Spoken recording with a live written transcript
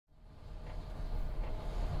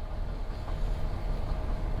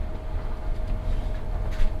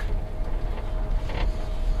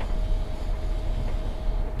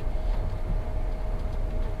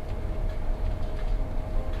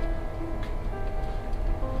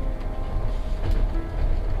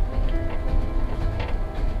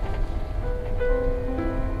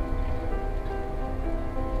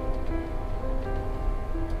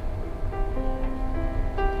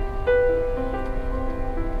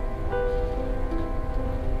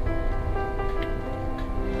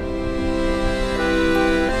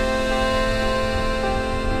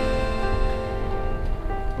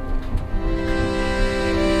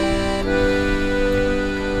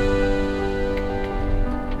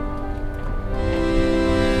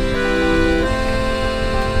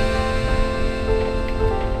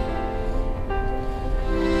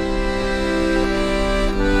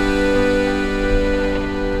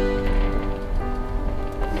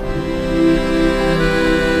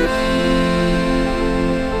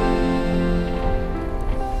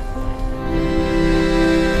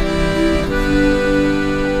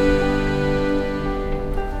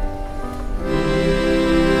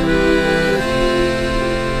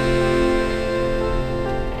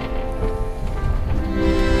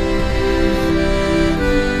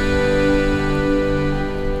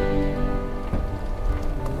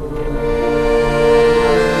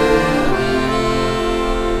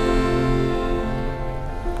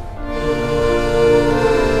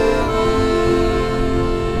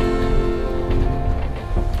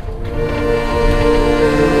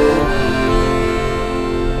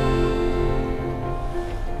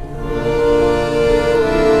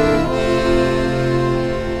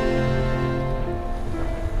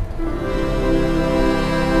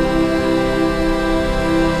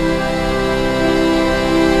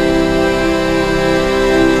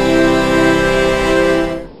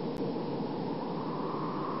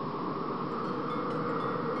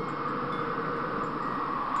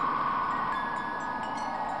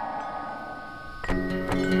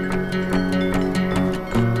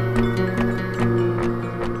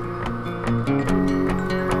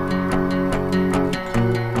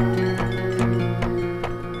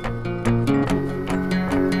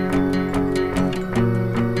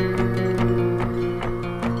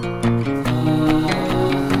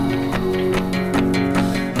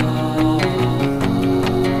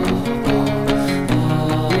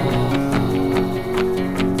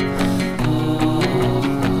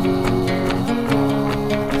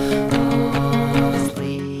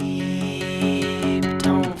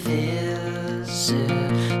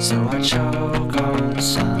opposite, so I choke on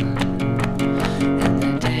sun, and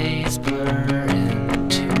the days blur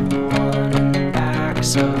into one in the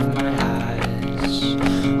backs of my eyes,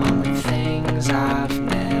 only things I've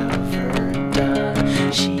never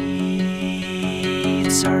done. Sheets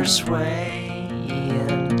are swaying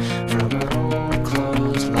from an old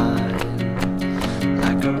clothesline,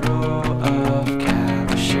 like a row of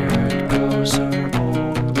captured ghosts or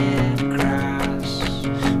old dead grass.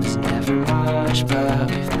 There's never much, but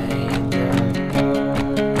we've made the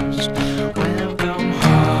most. Welcome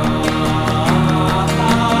home.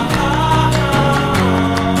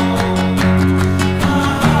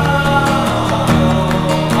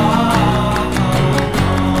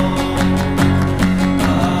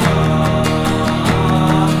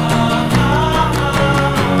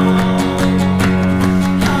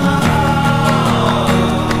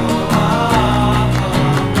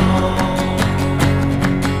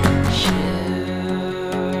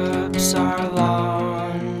 Ships are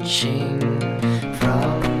launching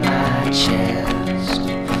from my chest.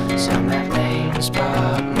 Some have names,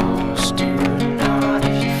 but most do not.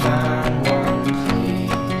 If you find one,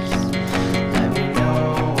 please let me know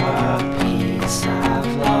what piece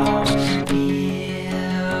I've lost.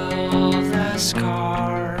 Peel the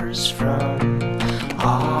scars from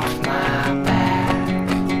off my back.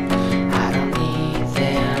 I don't need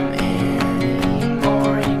them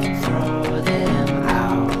anymore. You can throw them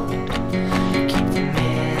out. Keep them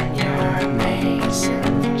in your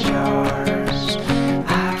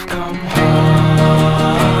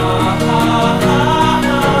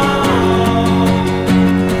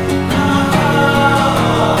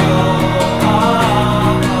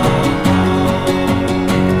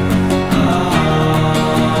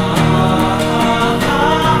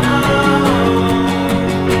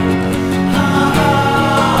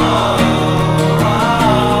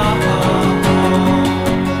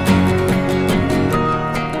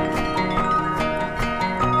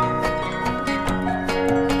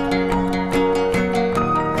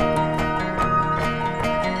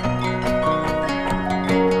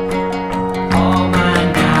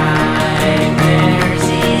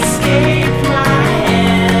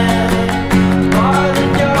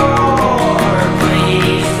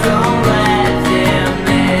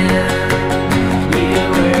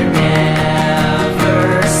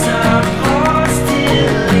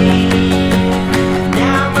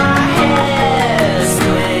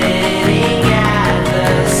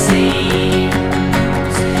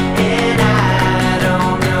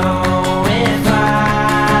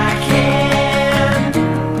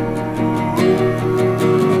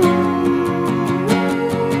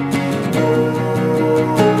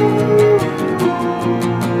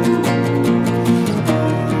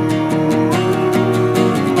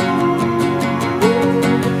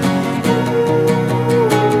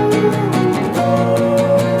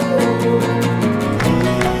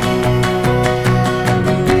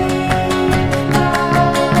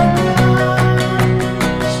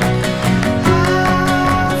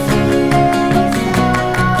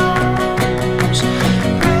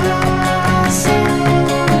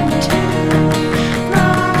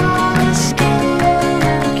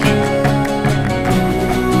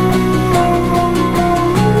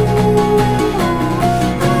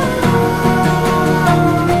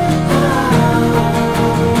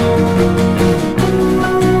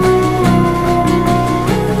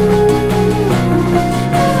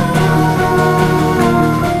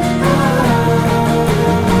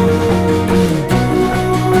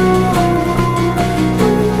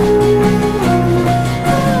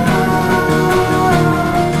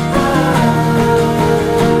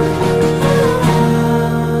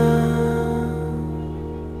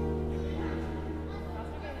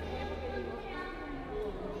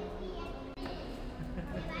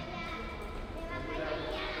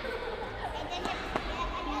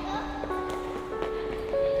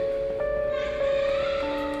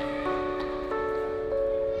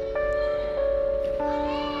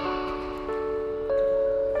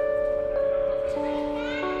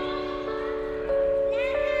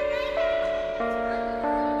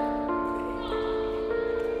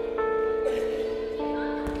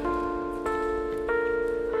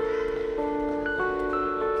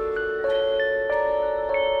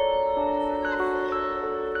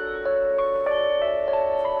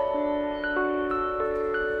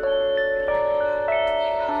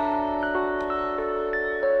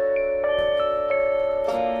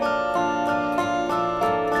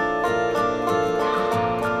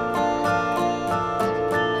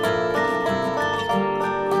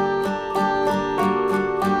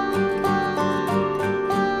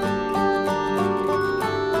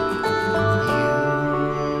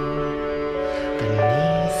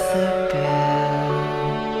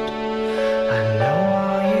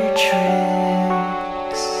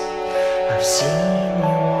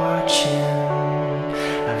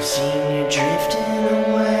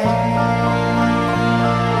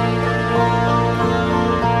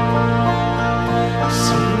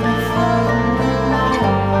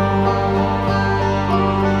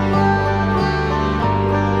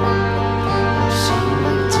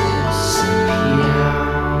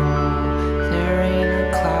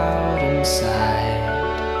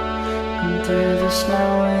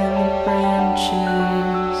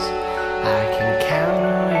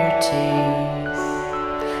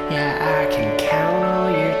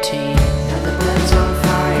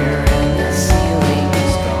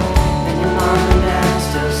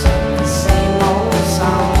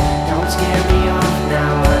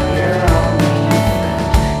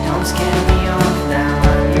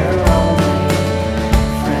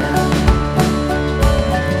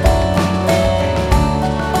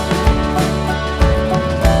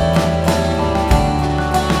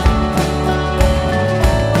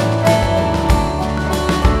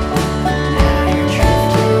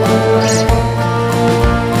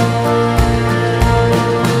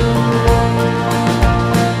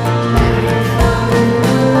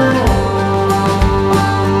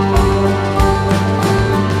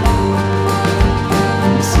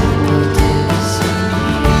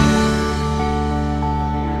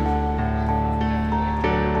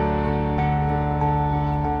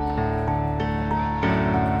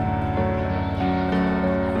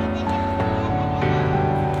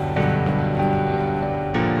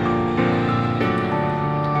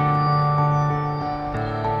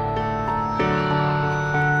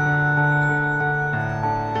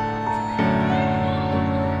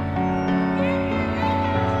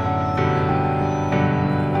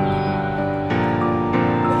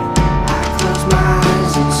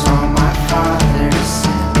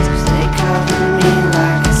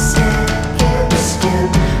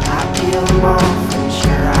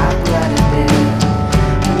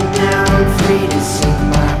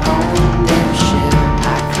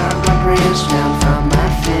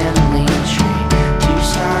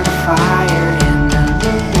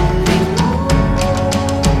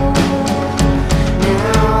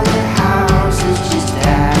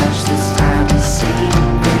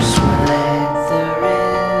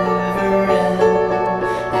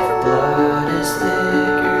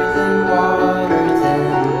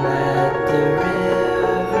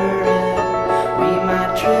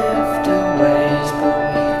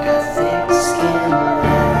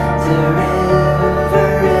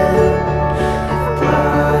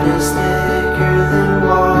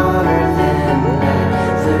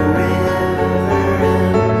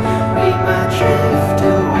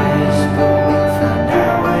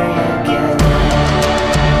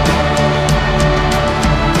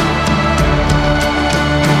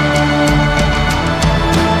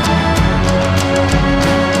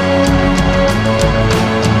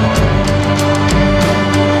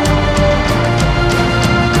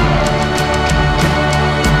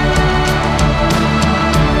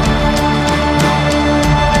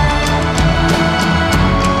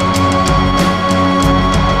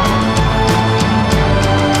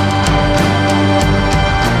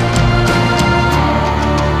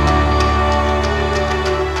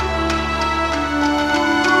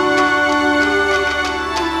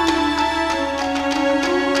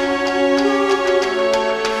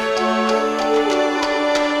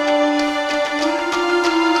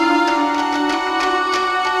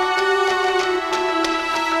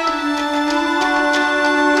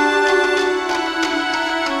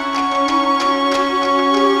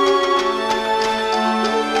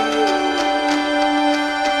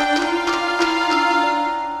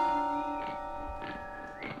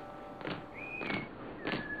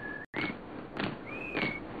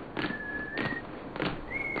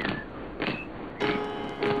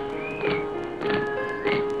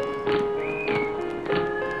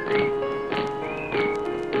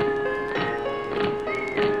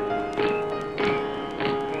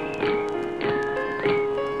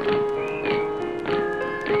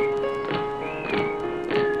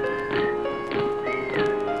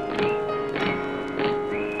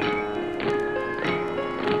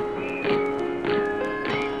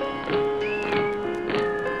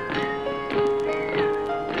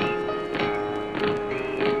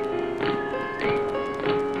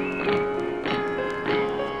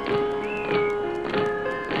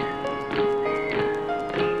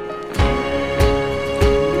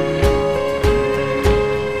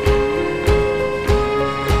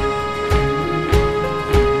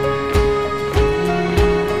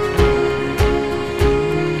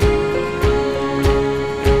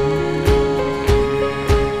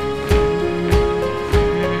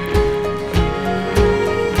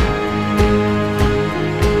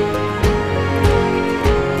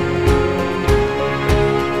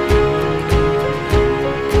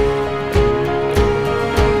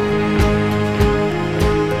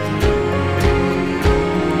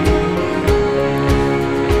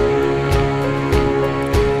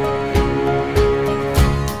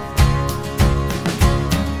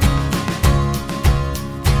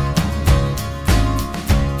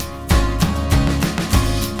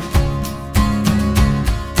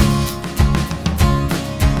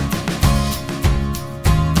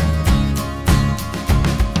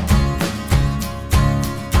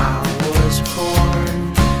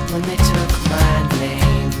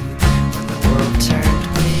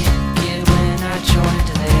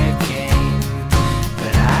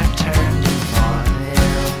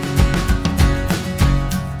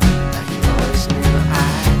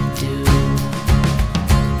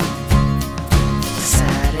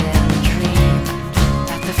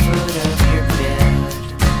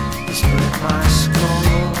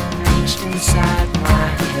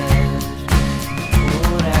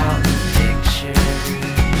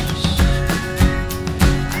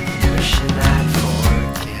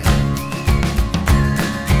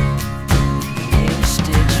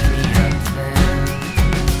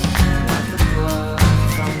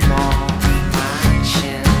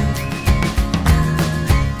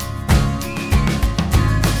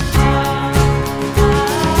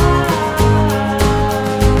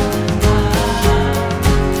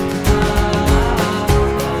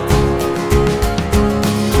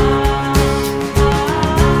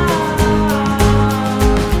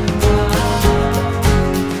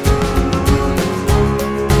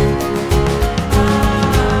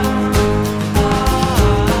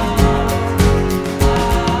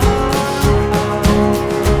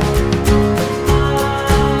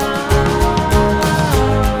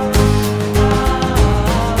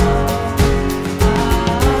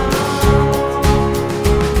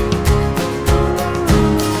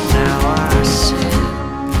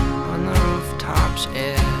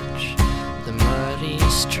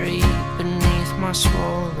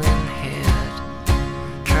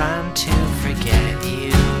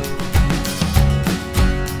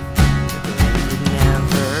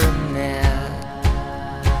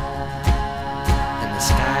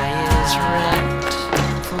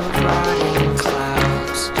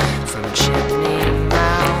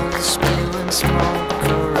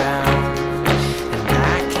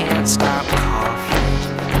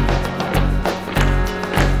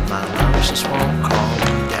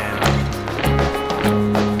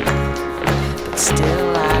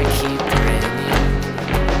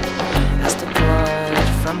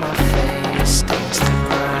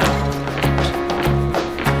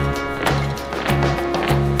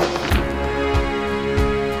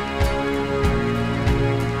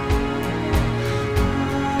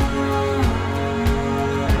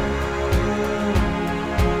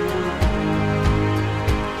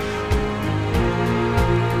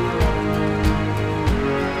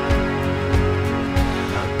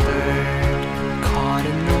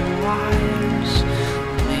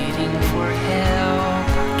for help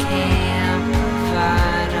I can't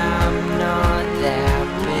provide. I'm not that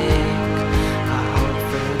big. I hope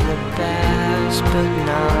for the best, but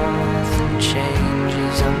nothing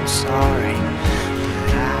changes. I'm sorry,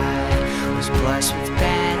 but I was blessed with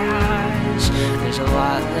bad eyes. There's a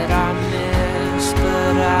lot that I miss,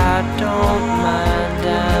 but I don't mind.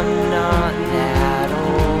 I'm not that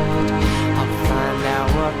old. I'll find out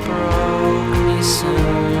what broke me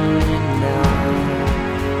soon enough.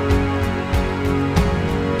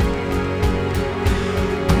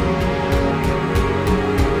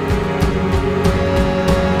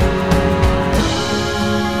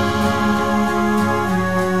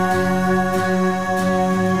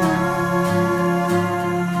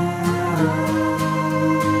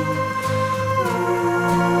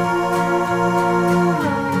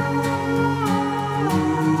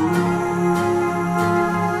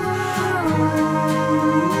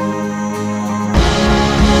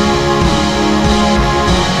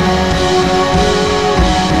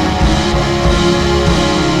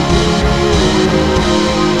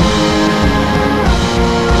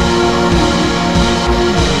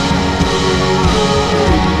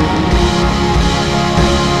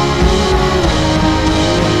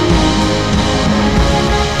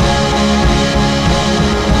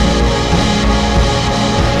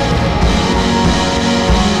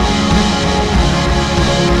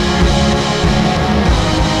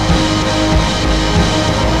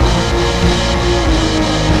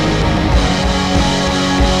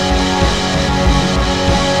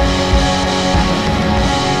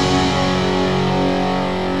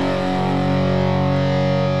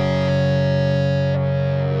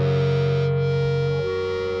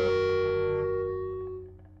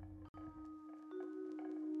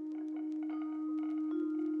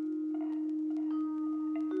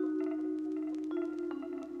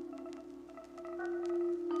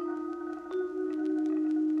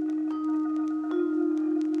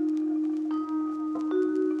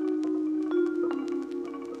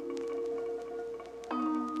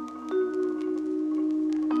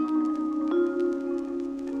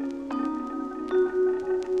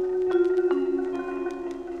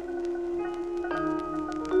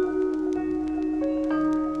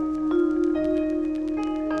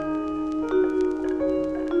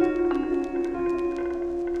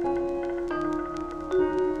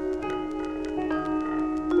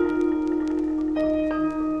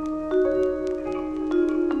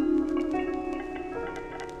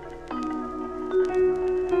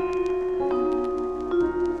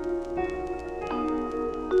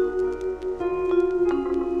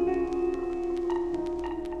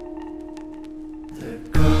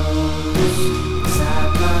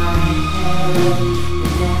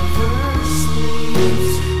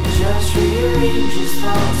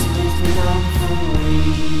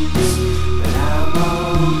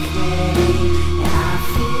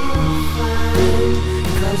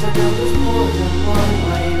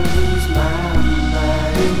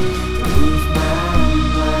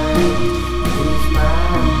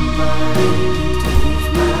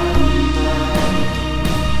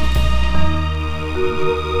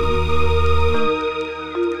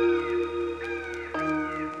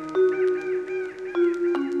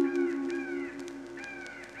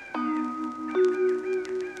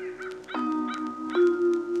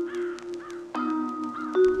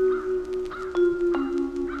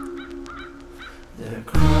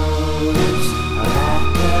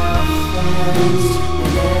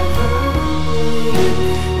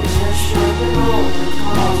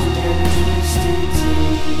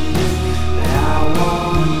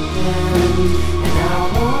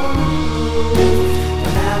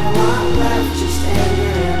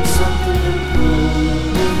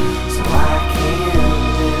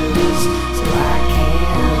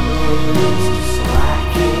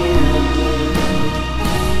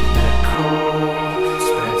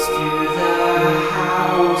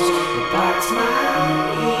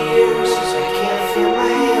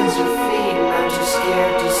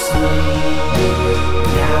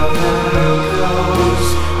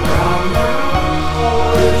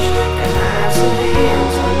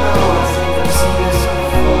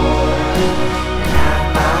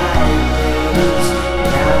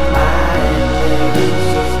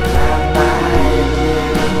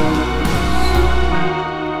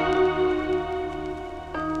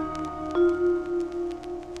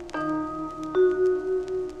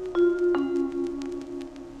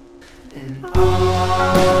 And all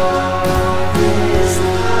this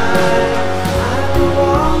time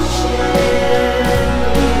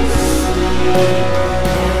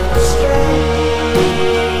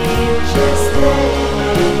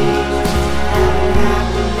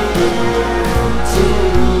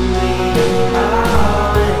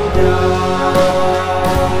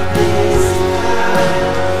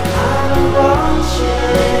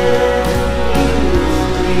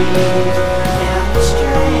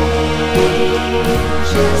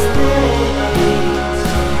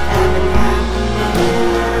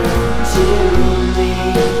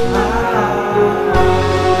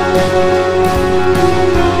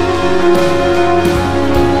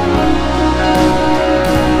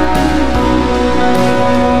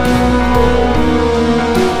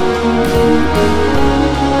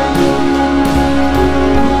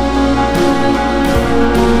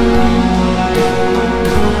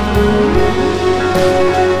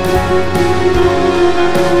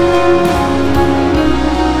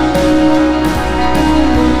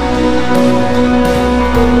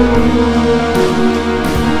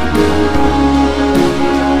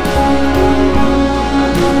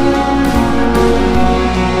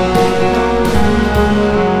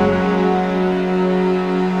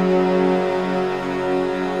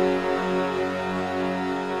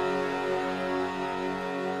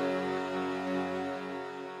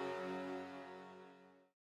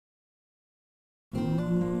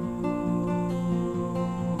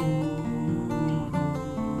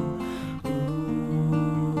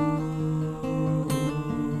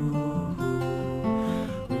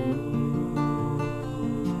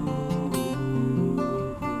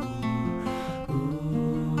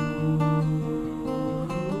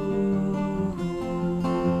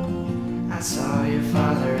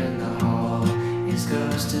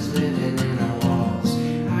ghost is living in our walls.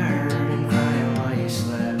 I heard him crying while you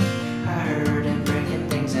slept. I heard him breaking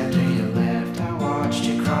things after you left. I watched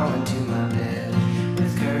you crawl into my bed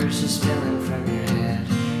with curses spilling from your head.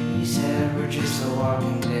 You said we're just the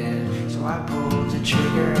walking dead, so I pulled the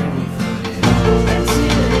trigger and we floated off into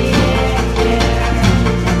the air,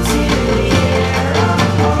 into the air, oh,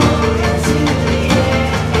 oh, into the air,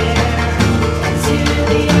 into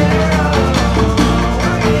the air, oh, oh,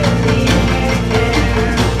 we're in the air,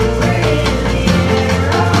 we're in the air,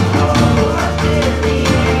 oh, oh, up in the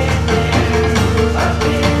air, up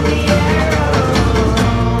in the air, oh.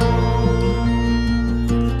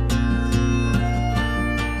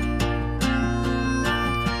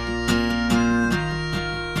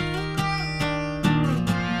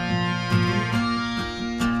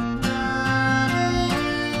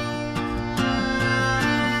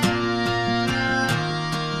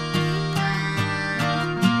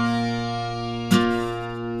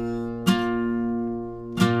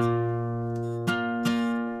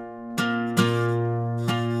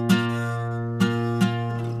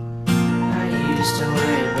 Used to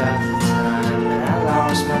worry about the time, but I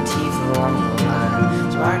lost my teeth along the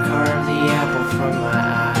line. So I carved the apple from my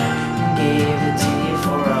eye and gave it to you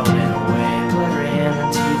before I went away. Blood ran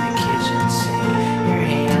into the kitchen sink. Your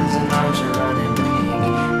hands and arms are running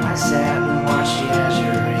pink. I sat and watched you as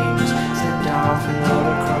your rings slipped off and rolled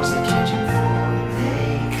across the kitchen floor. They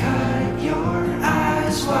cut your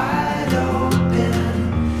eyes wide open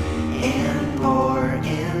and poured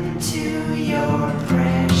into your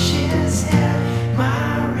precious head.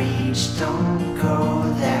 My reach don't go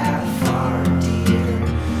that far, dear,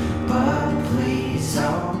 but please,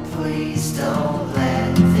 oh please don't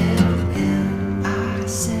let them in. I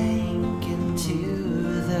sank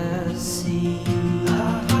into the sea,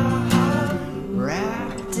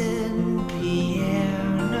 wrapped in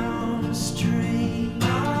piano strings.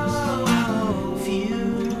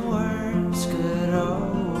 Few words could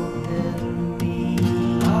open me,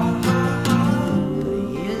 but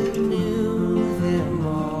you knew them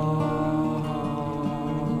all.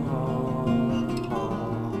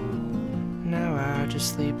 Now I just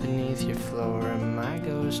sleep beneath your floor, and my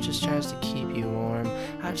ghost just tries to keep you warm.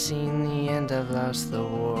 I've seen the end, I've lost the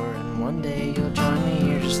war, and one day you'll join me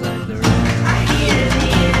here just like the rest. I hear the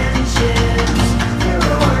engines, they're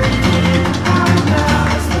roaring in our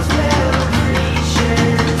mouths. Those metal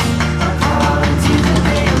creatures are calling to the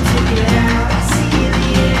veil to get out. I see the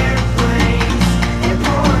airplanes, they're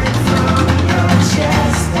pouring from your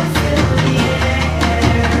chest. They fill the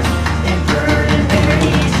air, they burn and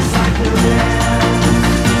bury just like the rest.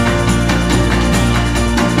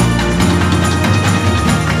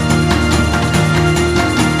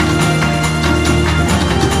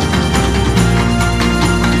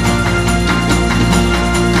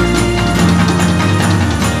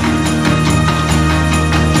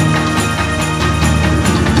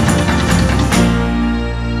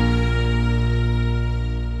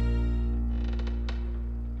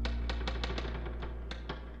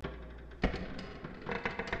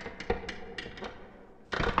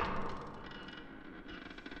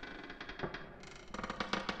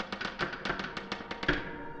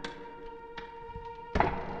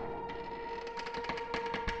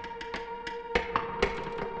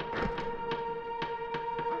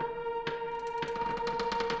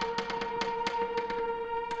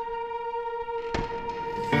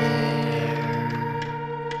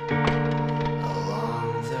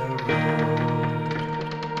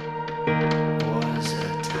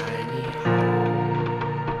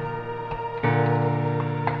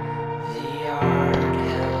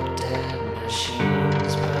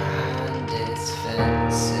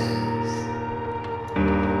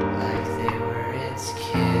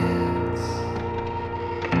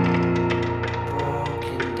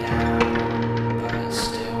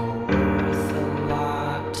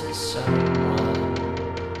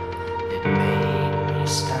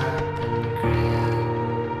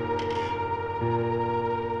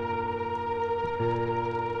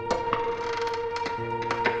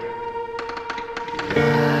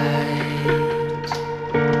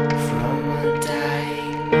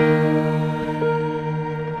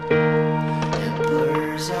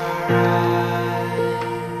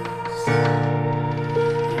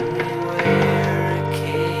 Wear a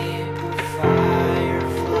cape of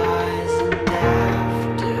fireflies and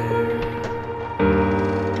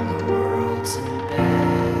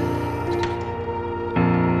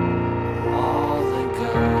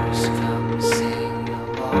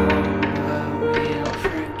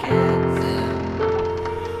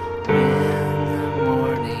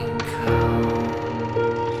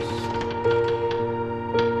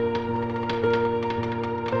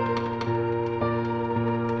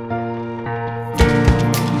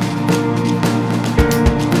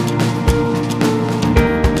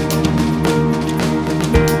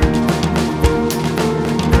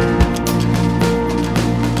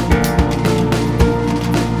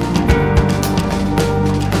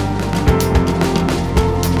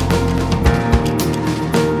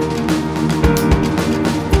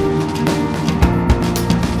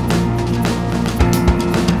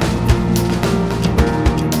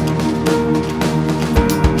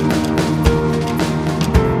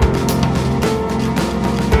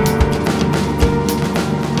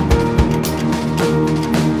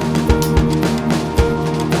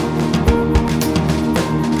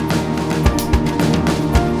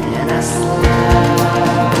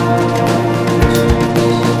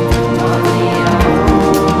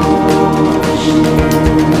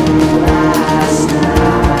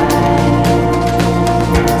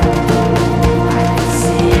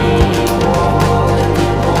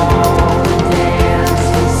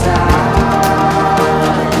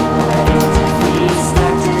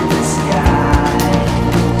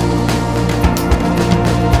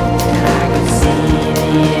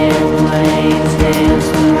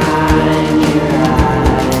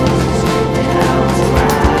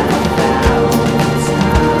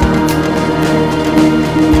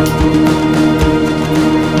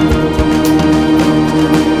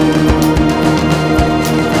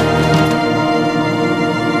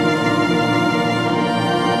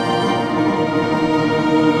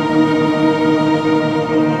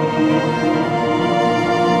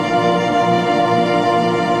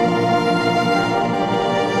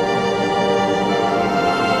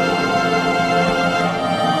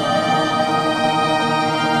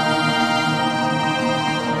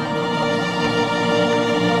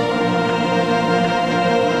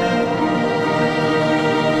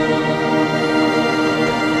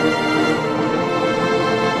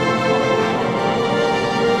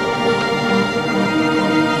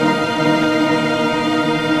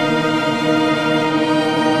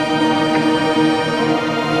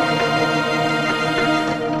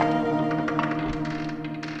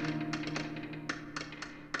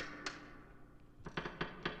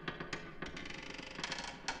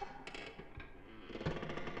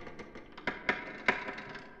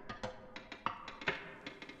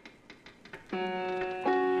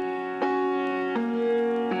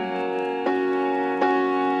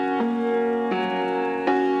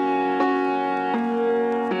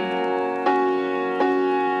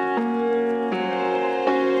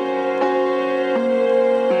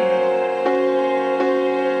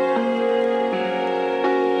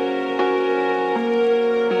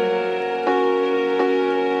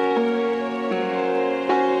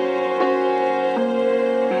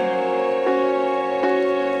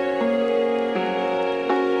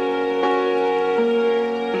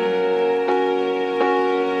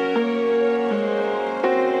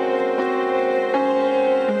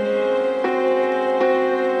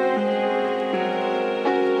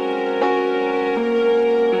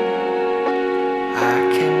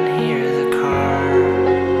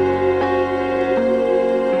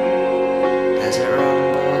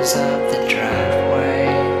pulls up the driveway,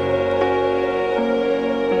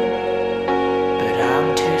 but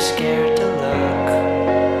I'm too scared to look,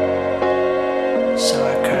 so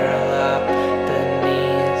I curl up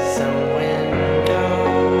beneath the window,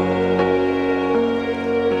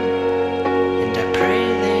 and I pray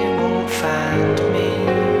they won't find me,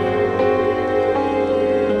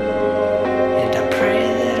 and I pray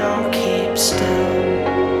that I'll keep still.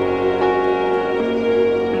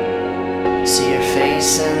 See your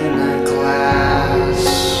face in the glass,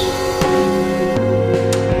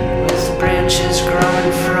 with branches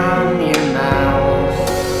growing from your mouth.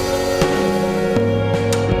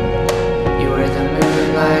 You wear the moon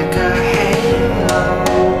like a halo,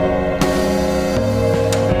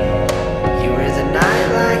 you wear the night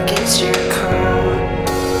like it's your coat,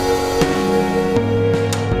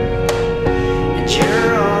 and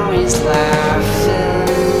you're always laughing,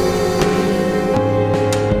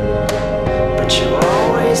 you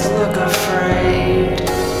always look afraid.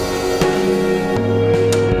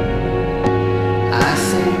 I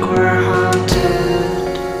think we're haunted.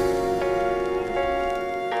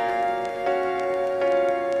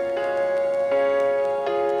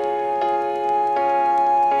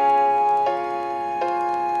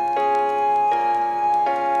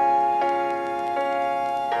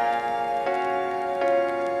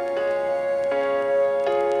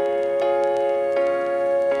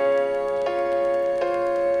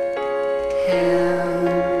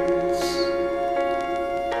 Hands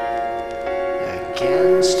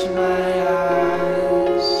against my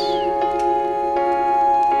eyes,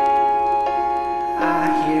 I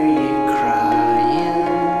hear you crying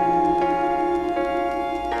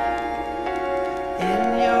in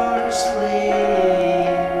your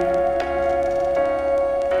sleep.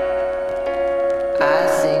 I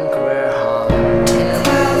think we're haunted.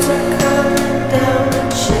 Clouds are coming down the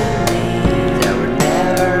chimney, that we're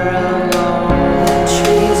never alone.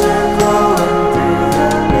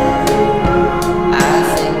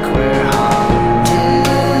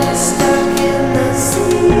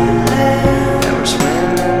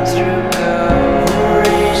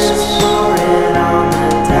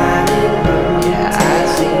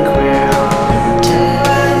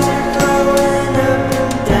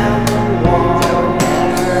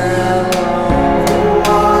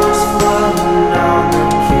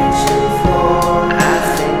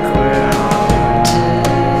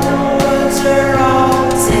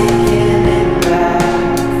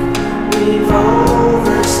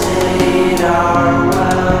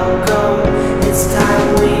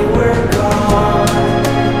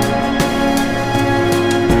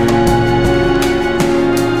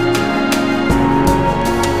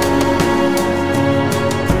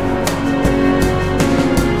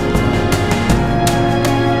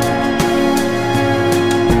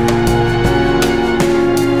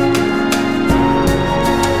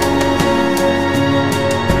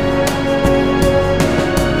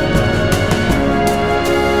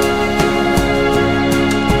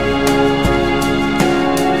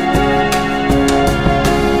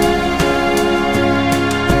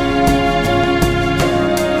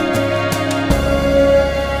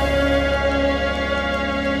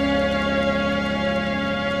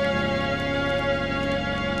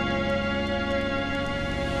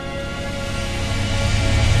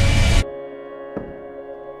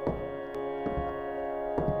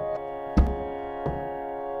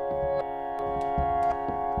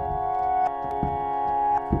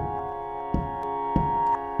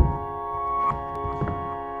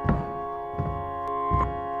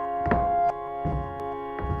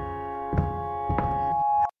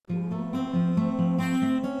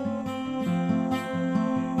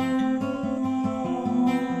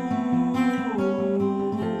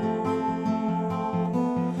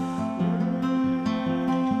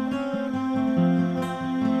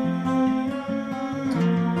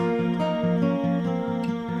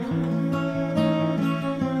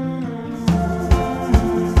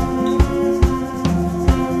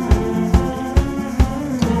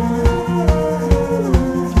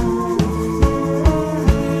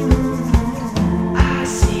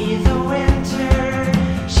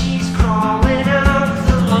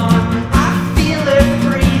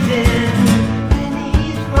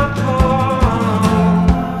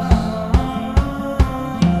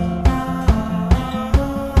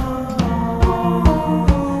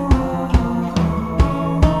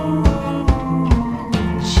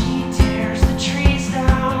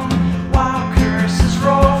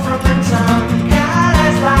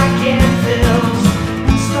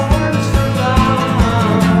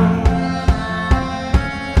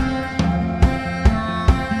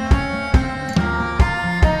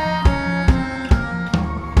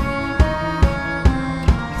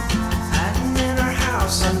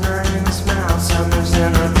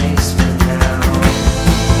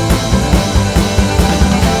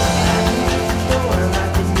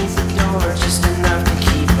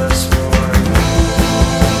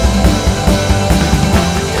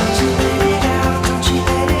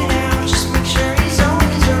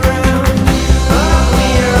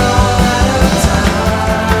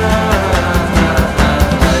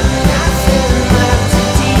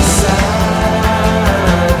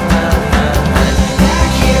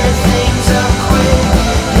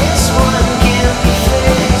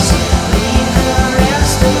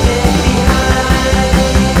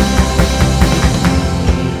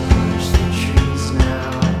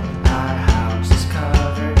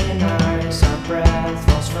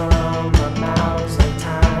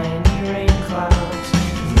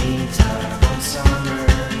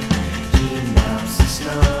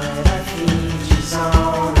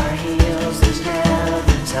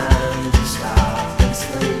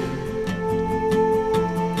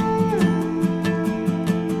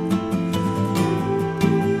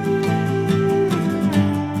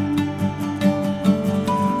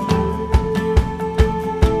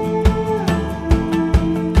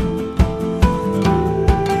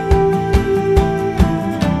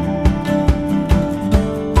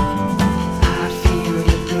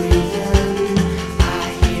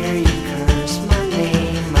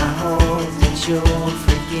 you'll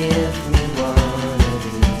forgive me one of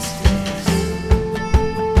these days.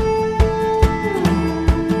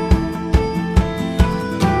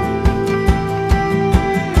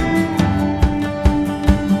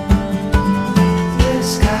 The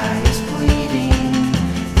sky is bleeding,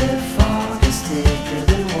 the fog is thicker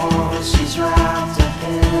than walls. She's wrapped up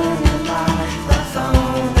in a life left on a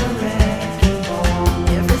wrecking ball.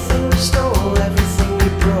 Everything we stole, everything we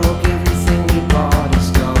broke, everything we bought is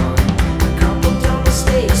gone. A couple dumb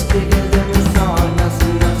mistakes, bigger than we thought.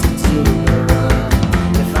 Nothing left to run.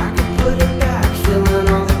 If I could put it back, filling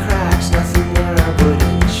all the cracks, nothing there I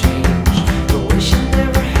wouldn't change. But wishing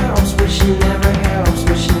never helps, wishing never helps,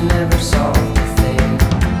 wishing never solved a thing.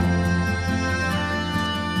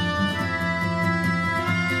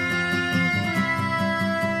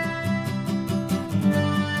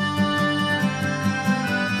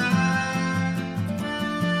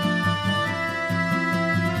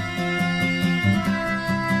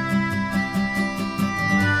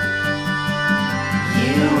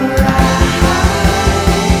 You were right.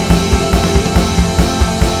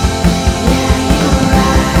 Yeah, you were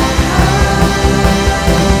right.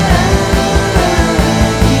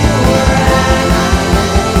 You were right.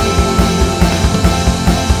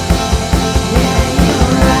 Yeah, you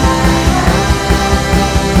were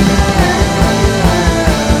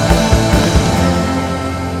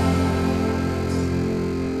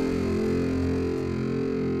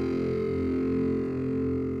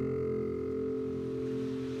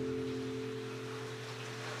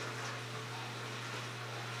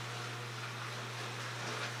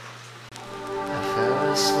I fell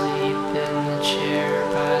asleep in the chair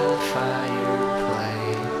by the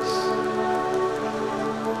fireplace,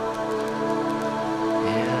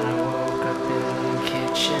 and I woke up in the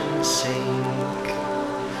kitchen sink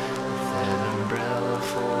with that umbrella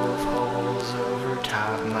full of holes over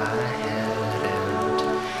top my head, and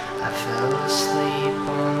I fell asleep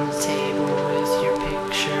on the table with your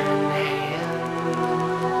picture in hand.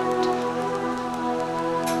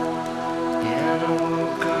 And I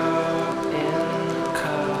woke up in the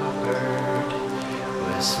cupboard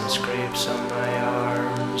with some scrapes on my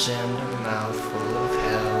arms and a mouthful of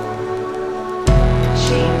hell.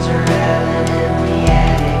 Chains are rattling in the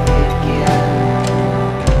attic again,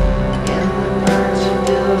 and the birds are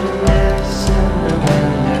building nests in the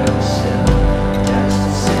windowsill. Dust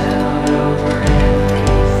is settled over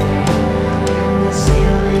everything, and the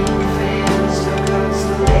ceiling fan still cuts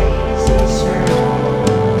the lazy circle.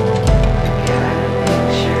 Got a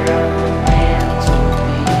picture of the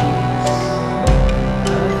mantelpiece,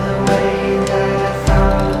 of the way that I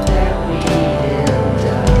thought that we'd end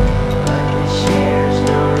up, but this shares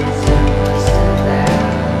no resemblance to that.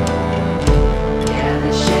 Yeah,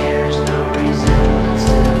 this shares no resemblance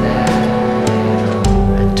to that.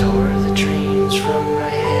 I tore the dreams from my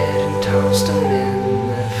head and tossed them in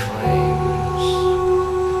the flames,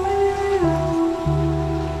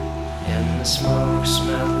 and the smoke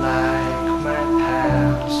smelled like my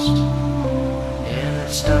past, and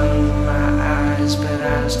it stung my eyes, but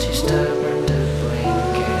I was too stubborn to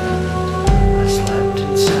blink, and I slept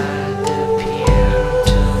inside the piano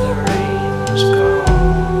till the rain was gone.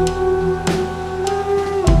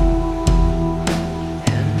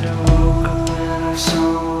 And I woke up when I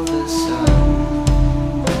saw the sun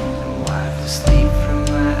and wiped the sleep from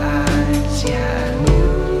my eyes. Yeah, I knew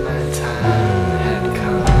my time had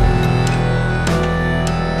come.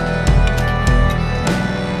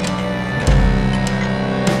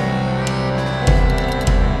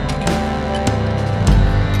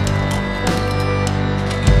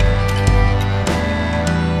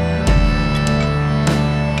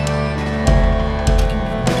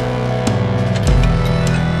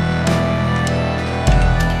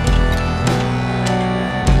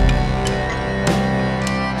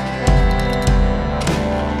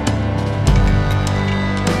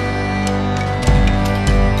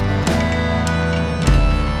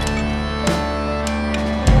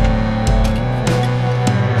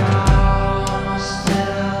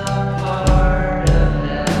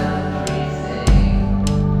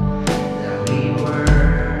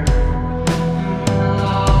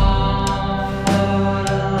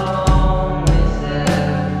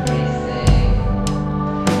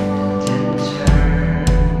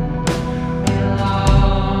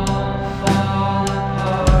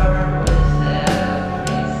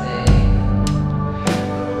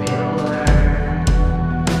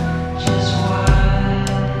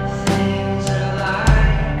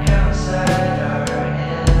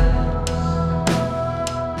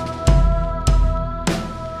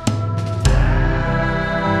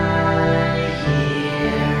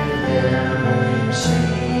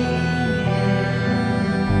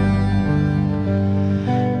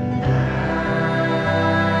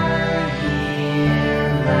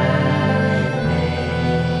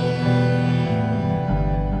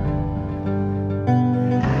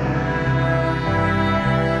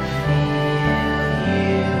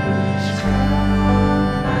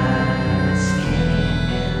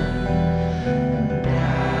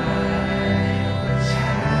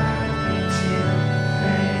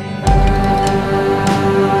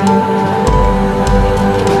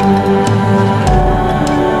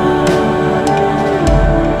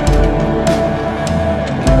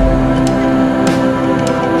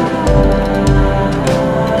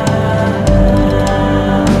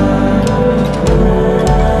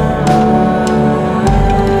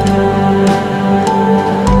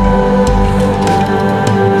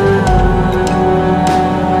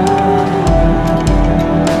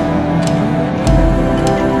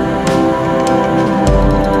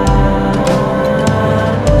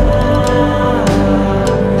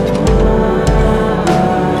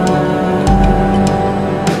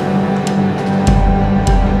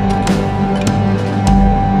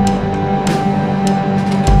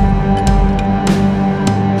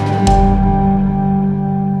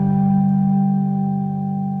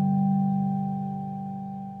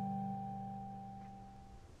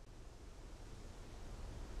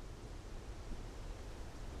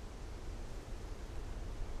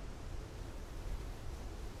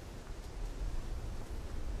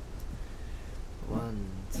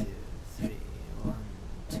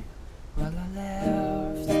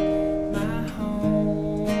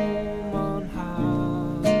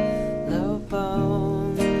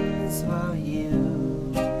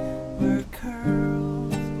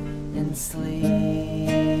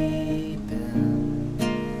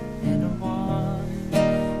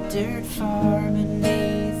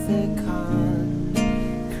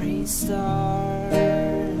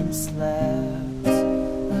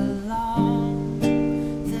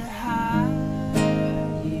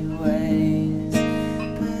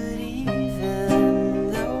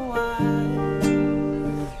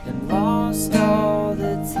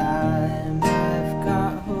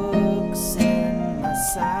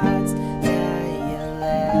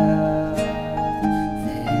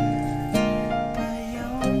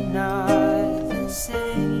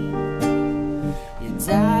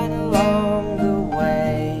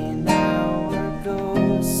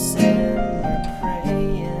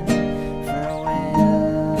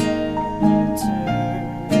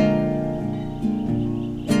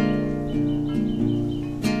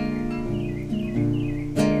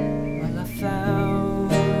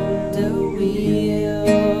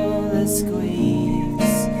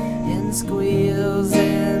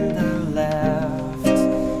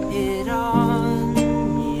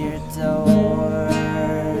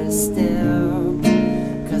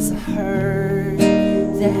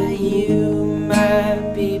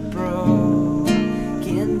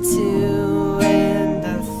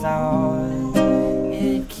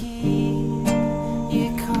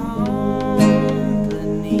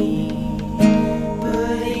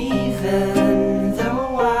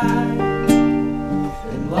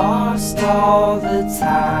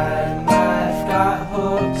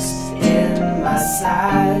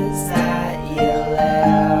 that you left.